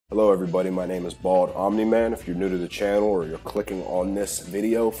Hello everybody, my name is Bald Omni-Man. If you're new to the channel or you're clicking on this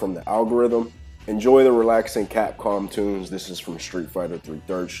video from the algorithm, enjoy the relaxing Capcom tunes. This is from Street Fighter 3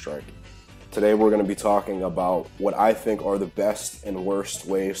 Third Strike. Today we're going to be talking about what I think are the best and worst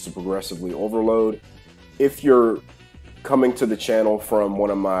ways to progressively overload. If you're coming to the channel from one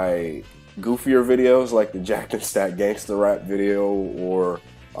of my goofier videos like the Jacked and Stacked Gangsta Rap video, or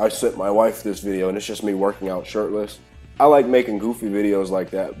I sent my wife this video and it's just me working out shirtless, I like making goofy videos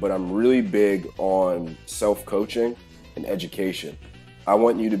like that, but I'm really big on self-coaching and education. I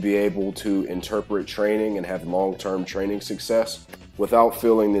want you to be able to interpret training and have long-term training success without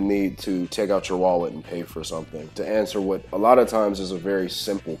feeling the need to take out your wallet and pay for something to answer what a lot of times is a very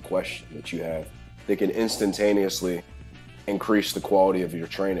simple question that you have that can instantaneously increase the quality of your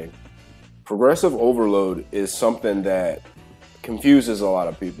training. Progressive overload is something that confuses a lot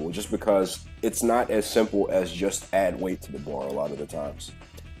of people just because it's not as simple as just add weight to the bar a lot of the times.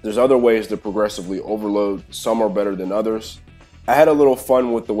 There's other ways to progressively overload. Some are better than others. I had a little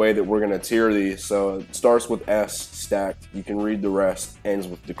fun with the way that we're going to tier these. So it starts with S, stacked. You can read the rest. Ends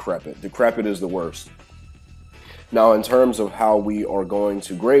with decrepit. Decrepit is the worst. Now, in terms of how we are going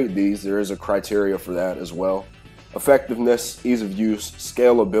to grade these, there is a criteria for that as well. Effectiveness, ease of use,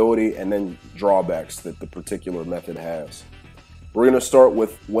 scalability, and then drawbacks that the particular method has. We're going to start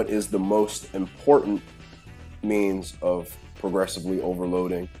with what is the most important means of progressively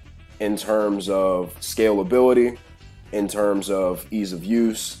overloading in terms of scalability, in terms of ease of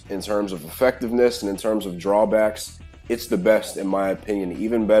use, in terms of effectiveness, and in terms of drawbacks. It's the best, in my opinion,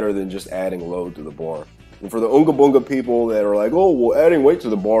 even better than just adding load to the bar. And for the Oonga Boonga people that are like, oh, well, adding weight to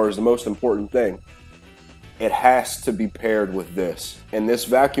the bar is the most important thing, it has to be paired with this. And this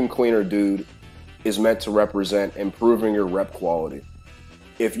vacuum cleaner dude is meant to represent improving your rep quality.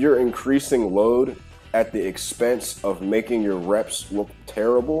 If you're increasing load at the expense of making your reps look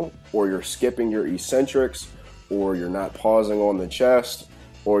terrible, or you're skipping your eccentrics, or you're not pausing on the chest,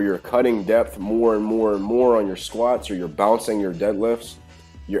 or you're cutting depth more and more and more on your squats, or you're bouncing your deadlifts,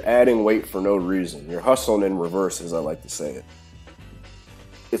 you're adding weight for no reason. You're hustling in reverse, as I like to say it.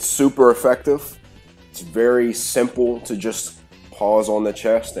 It's super effective. It's very simple to just pause on the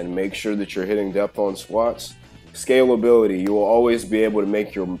chest and make sure that you're hitting depth on squats. Scalability, you will always be able to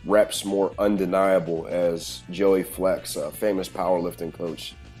make your reps more undeniable, as Joey Flex, a famous powerlifting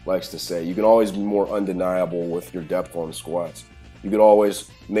coach, likes to say. You can always be more undeniable with your depth on squats. You can always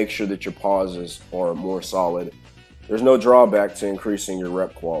make sure that your pauses are more solid. There's no drawback to increasing your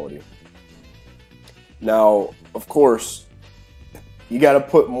rep quality. Now, of course, you got to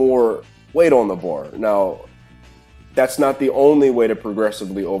put more weight on the bar. Now, that's not the only way to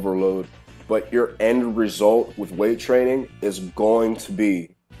progressively overload, but your end result with weight training is going to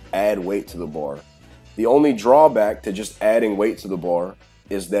be add weight to the bar. The only drawback to just adding weight to the bar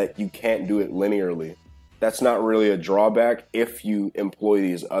is that you can't do it linearly. That's not really a drawback if you employ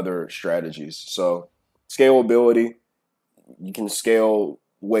these other strategies. So scalability, you can scale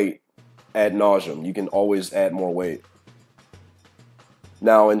weight ad nauseum. You can always add more weight.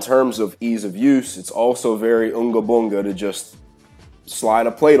 Now, in terms of ease of use, it's also very Oonga Boonga to just slide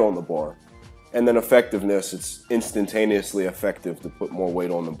a plate on the bar. And then effectiveness, it's instantaneously effective to put more weight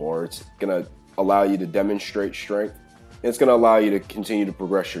on the bar. It's going to allow you to demonstrate strength. And it's going to allow you to continue to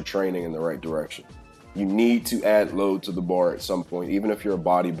progress your training in the right direction. You need to add load to the bar at some point, even if you're a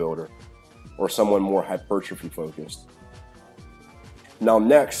bodybuilder or someone more hypertrophy focused. Now,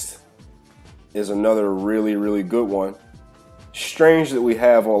 next is another really, really good one. Strange that we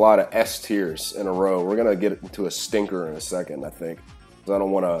have a lot of S tiers in a row. We're gonna get into a stinker in a second, I think, because I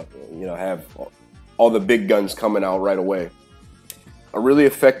don't want to, have all the big guns coming out right away. A really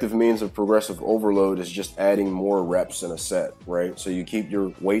effective means of progressive overload is just adding more reps in a set, right? So you keep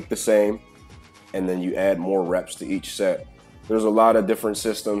your weight the same, and then you add more reps to each set. There's a lot of different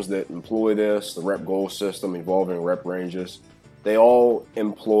systems that employ this. The rep goal system, evolving rep ranges, they all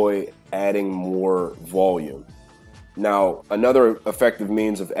employ adding more volume. Now, another effective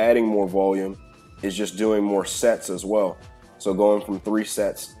means of adding more volume is just doing more sets as well. So going from 3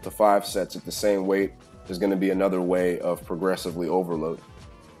 sets to 5 sets at the same weight is going to be another way of progressively overload.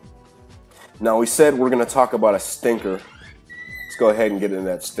 Now, we said we're going to talk about a stinker. Let's go ahead and get into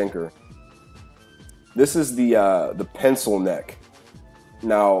that stinker. This is the pencil neck.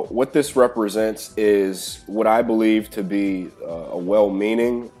 Now, what this represents is what I believe to be a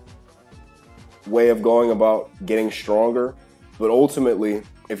well-meaning way of going about getting stronger, but ultimately,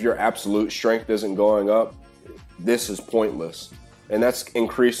 if your absolute strength isn't going up, this is pointless. And that's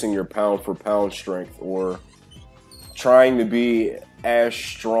increasing your pound for pound strength, or trying to be as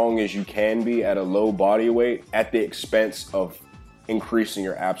strong as you can be at a low body weight at the expense of increasing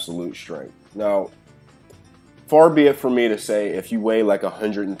your absolute strength. Now, far be it for me to say if you weigh like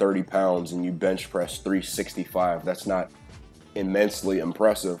 130 pounds and you bench press 365, that's not immensely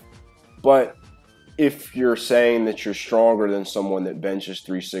impressive. But if you're saying that you're stronger than someone that benches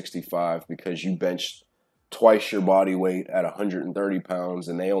 365 because you bench twice your body weight at 130 pounds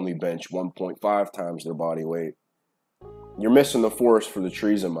and they only bench 1.5 times their body weight, you're missing the forest for the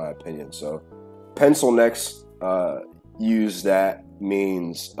trees, in my opinion. So pencil necks use that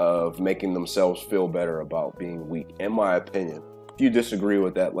means of making themselves feel better about being weak, in my opinion. If you disagree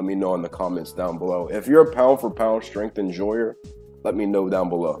with that, let me know in the comments down below. If you're a pound for pound strength enjoyer, let me know down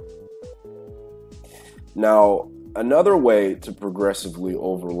below. Now, another way to progressively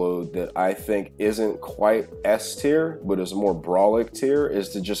overload that I think isn't quite S tier, but is more brolic tier, is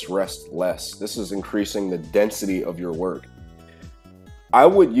to just rest less. This is increasing the density of your work. I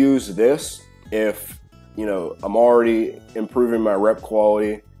would use this if, you know, I'm already improving my rep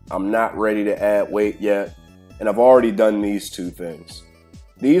quality, I'm not ready to add weight yet, and I've already done these two things.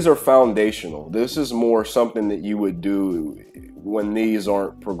 These are foundational. This is more something that you would do when these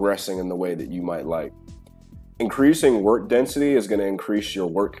aren't progressing in the way that you might like. Increasing work density is going to increase your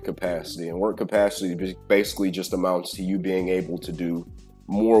work capacity, and work capacity basically just amounts to you being able to do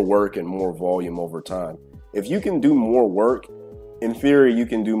more work and more volume over time. If you can do more work, in theory, you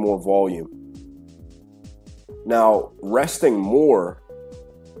can do more volume. Now, resting more,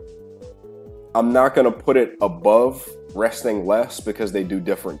 I'm not going to put it above resting less because they do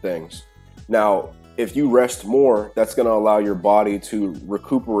different things. Now, if you rest more, that's going to allow your body to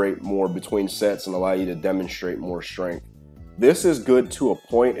recuperate more between sets and allow you to demonstrate more strength. This is good to a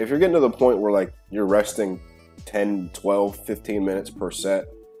point. If you're getting to the point where like you're resting 10, 12, 15 minutes per set,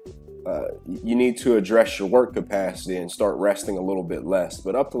 you need to address your work capacity and start resting a little bit less.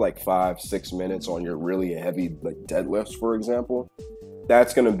 But up to like 5, 6 minutes on your really heavy like deadlifts, for example,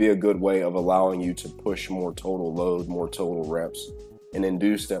 that's going to be a good way of allowing you to push more total load, more total reps, and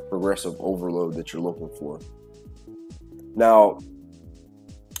induce that progressive overload that you're looking for. Now,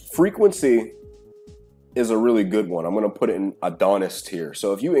 frequency is a really good one. I'm going to put it in Adonis tier.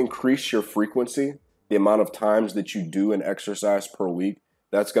 So if you increase your frequency, the amount of times that you do an exercise per week,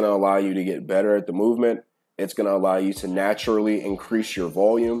 that's going to allow you to get better at the movement. It's going to allow you to naturally increase your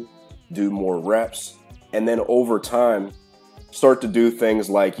volume, do more reps, and then over time, start to do things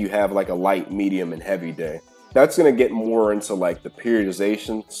like you have like a light, medium, and heavy day. That's going to get more into like the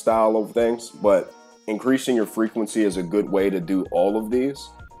periodization style of things, but increasing your frequency is a good way to do all of these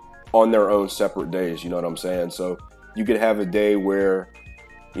on their own separate days. You know what I'm saying? So you could have a day where,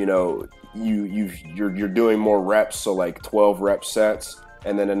 you know, you're doing more reps, so like 12 rep sets,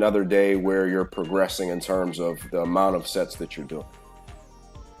 and then another day where you're progressing in terms of the amount of sets that you're doing.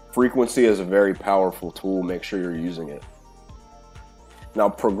 Frequency is a very powerful tool. Make sure you're using it. Now,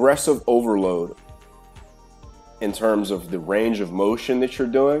 progressive overload in terms of the range of motion that you're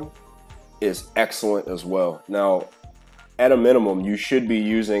doing is excellent as well. Now, at a minimum, you should be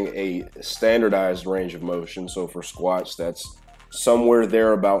using a standardized range of motion. So for squats, that's somewhere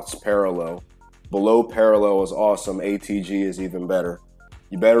thereabouts parallel. Below parallel is awesome. ATG is even better.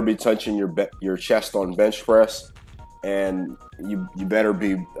 You better be touching your chest on bench press, and you better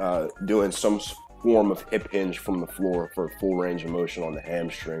be doing some form of hip hinge from the floor for full range of motion on the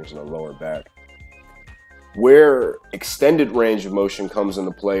hamstrings and the lower back. Where extended range of motion comes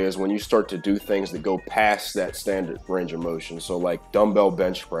into play is when you start to do things that go past that standard range of motion. So like dumbbell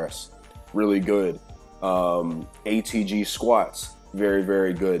bench press, really good. ATG squats, very,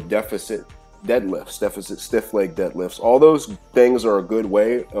 very good. Deficit deadlifts, deficit stiff leg deadlifts. All those things are a good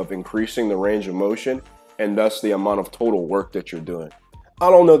way of increasing the range of motion and thus the amount of total work that you're doing. I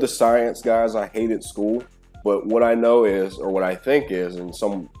don't know the science, guys. I hated school, but what I know is, or what I think is, and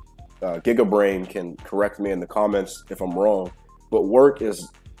some Gigabrain can correct me in the comments if I'm wrong, but work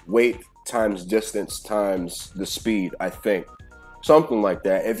is weight times distance times the speed, I think. Something like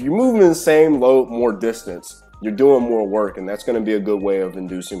that. If you're moving the same load, more distance, you're doing more work, and that's going to be a good way of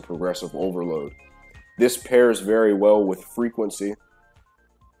inducing progressive overload. This pairs very well with frequency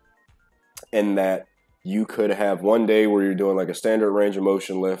in that you could have one day where you're doing like a standard range of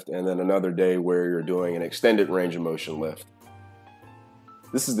motion lift and then another day where you're doing an extended range of motion lift.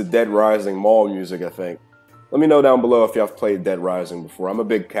 This is the Dead Rising mall music, I think. Let me know down below if y'all have played Dead Rising before. I'm a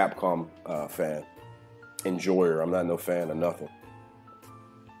big Capcom fan. Enjoyer. I'm not no fan of nothing.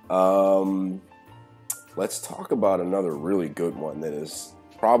 Let's talk about another really good one that is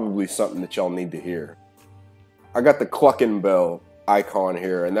probably something that y'all need to hear. I got the Cluckin' Bell icon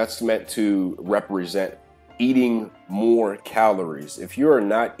here, and that's meant to represent eating more calories. If you are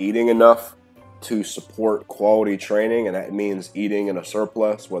not eating enough to support quality training, and that means eating in a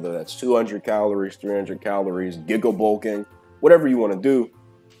surplus, whether that's 200 calories, 300 calories, gigabulking, whatever you want to do,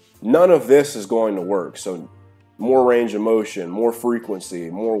 none of this is going to work. So more range of motion, more frequency,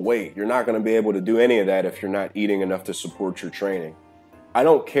 more weight. You're not going to be able to do any of that if you're not eating enough to support your training. I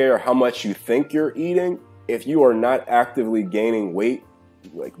don't care how much you think you're eating. If you are not actively gaining weight,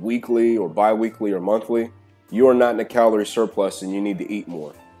 like weekly or bi-weekly or monthly, you are not in a calorie surplus and you need to eat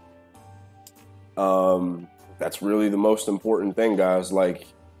more. That's really the most important thing, guys. Like,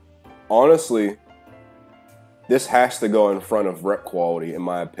 honestly, this has to go in front of rep quality, in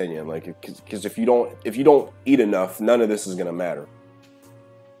my opinion. Like, because if you don't eat enough, none of this is going to matter.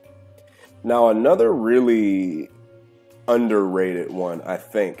 Now, another really underrated one, I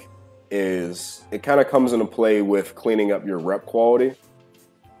think, is it kind of comes into play with cleaning up your rep quality,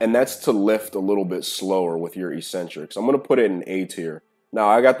 and that's to lift a little bit slower with your eccentrics. I'm going to put it in A tier. Now,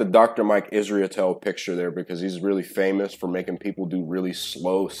 I got the Dr. Mike Israel picture there because he's really famous for making people do really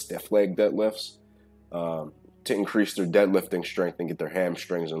slow, stiff leg deadlifts to increase their deadlifting strength and get their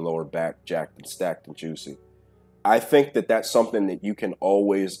hamstrings and lower back jacked and stacked and juicy. I think that that's something that you can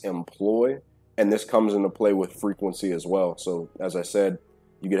always employ, and this comes into play with frequency as well. So, as I said,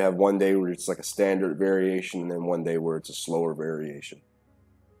 you could have one day where it's like a standard variation and then one day where it's a slower variation.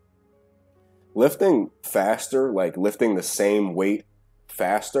 Lifting faster, like lifting the same weight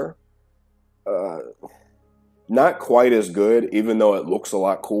faster, not quite as good, even though it looks a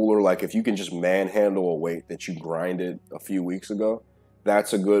lot cooler. Like if you can just manhandle a weight that you grinded a few weeks ago,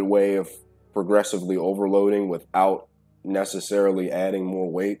 that's a good way of progressively overloading without necessarily adding more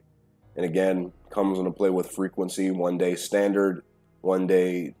weight. And again, comes into play with frequency. One day standard, one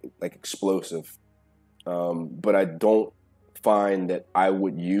day like explosive. But I don't find that I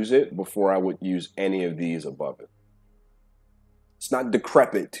would use it before I would use any of these above it. It's not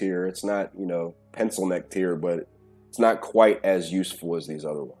decrepit tier, it's not, pencil neck tier, but it's not quite as useful as these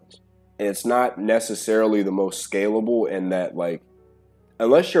other ones. And it's not necessarily the most scalable in that, like,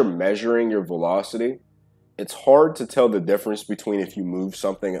 unless you're measuring your velocity, it's hard to tell the difference between if you move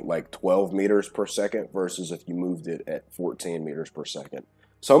something at like 12 meters per second versus if you moved it at 14 meters per second.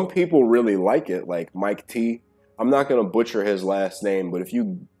 Some people really like it, like Mike T. I'm not going to butcher his last name, but if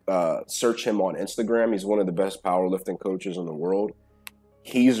you search him on Instagram, he's one of the best powerlifting coaches in the world.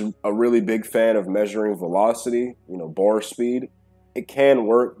 He's a really big fan of measuring velocity, bar speed. It can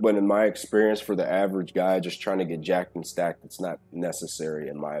work, but in my experience, for the average guy just trying to get jacked and stacked, it's not necessary,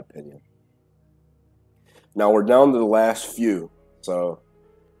 in my opinion. Now we're down to the last few. So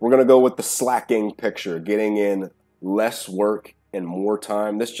we're going to go with the slacking picture, getting in less work and more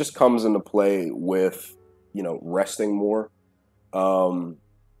time. This just comes into play with, resting more.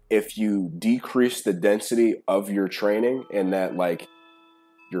 If you decrease the density of your training and that, like,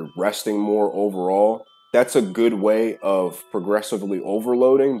 you're resting more overall, that's a good way of progressively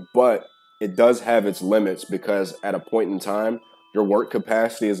overloading, but it does have its limits because at a point in time, your work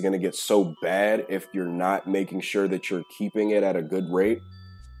capacity is going to get so bad if you're not making sure that you're keeping it at a good rate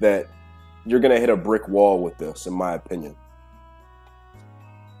that you're going to hit a brick wall with this, in my opinion.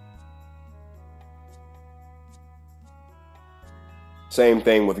 Same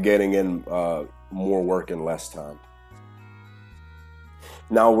thing with getting in more work in less time.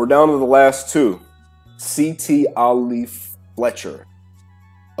 Now we're down to the last two. CT Ali Fletcher.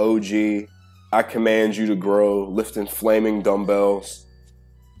 OG, I command you to grow, lifting flaming dumbbells.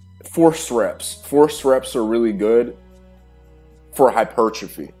 Force reps. Force reps are really good for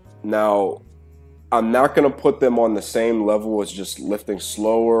hypertrophy. Now, I'm not going to put them on the same level as just lifting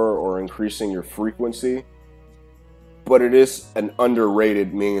slower or increasing your frequency, but it is an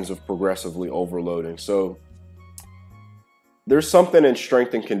underrated means of progressively overloading. So there's something in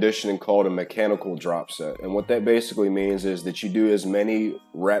strength and conditioning called a mechanical drop set. And what that basically means is that you do as many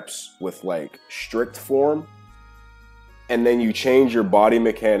reps with like strict form, and then you change your body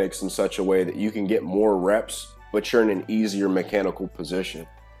mechanics in such a way that you can get more reps, but you're in an easier mechanical position.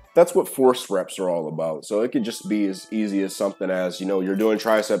 That's what force reps are all about. So it could just be as easy as something as, you're doing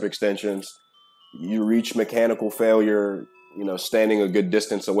tricep extensions, you reach mechanical failure, standing a good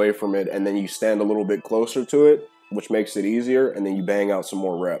distance away from it, and then you stand a little bit closer to it, which makes it easier, and then you bang out some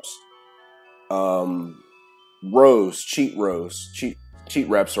more reps. Rows, cheat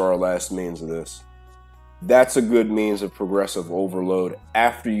reps are our last means of this. That's a good means of progressive overload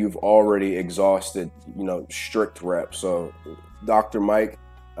after you've already exhausted, strict reps. So Dr. Mike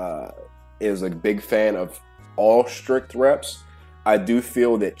is a big fan of all strict reps. I do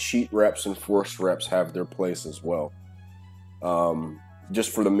feel that cheat reps and force reps have their place as well.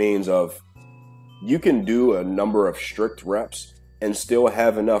 Just for the means of, you can do a number of strict reps and still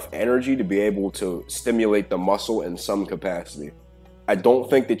have enough energy to be able to stimulate the muscle in some capacity. I don't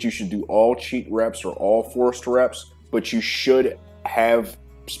think that you should do all cheat reps or all forced reps, but you should have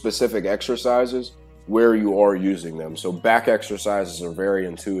specific exercises where you are using them. So back exercises are very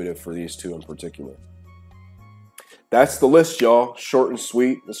intuitive for these two in particular. That's the list, y'all. Short and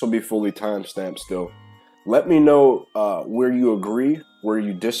sweet. This will be fully time-stamped still. Let me know where you agree, where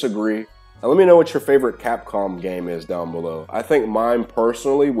you disagree. And let me know what your favorite Capcom game is down below. I think mine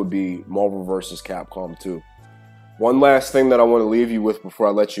personally would be Marvel vs. Capcom 2. One last thing that I want to leave you with before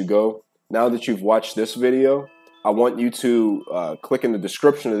I let you go. Now that you've watched this video, I want you to click in the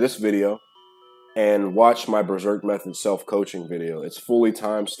description of this video and watch my Berserk Method self-coaching video. It's fully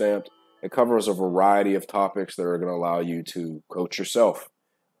time-stamped. It covers a variety of topics that are going to allow you to coach yourself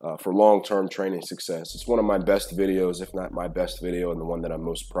for long-term training success. It's one of my best videos, if not my best video, and the one that I'm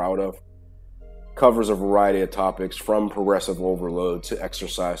most proud of. Covers a variety of topics from progressive overload to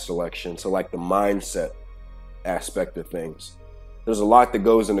exercise selection to like the mindset aspect of things. There's a lot that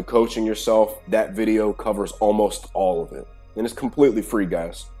goes into coaching yourself. That video covers almost all of it. And it's completely free,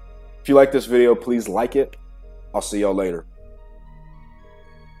 guys. If you like this video, please like it. I'll see y'all later.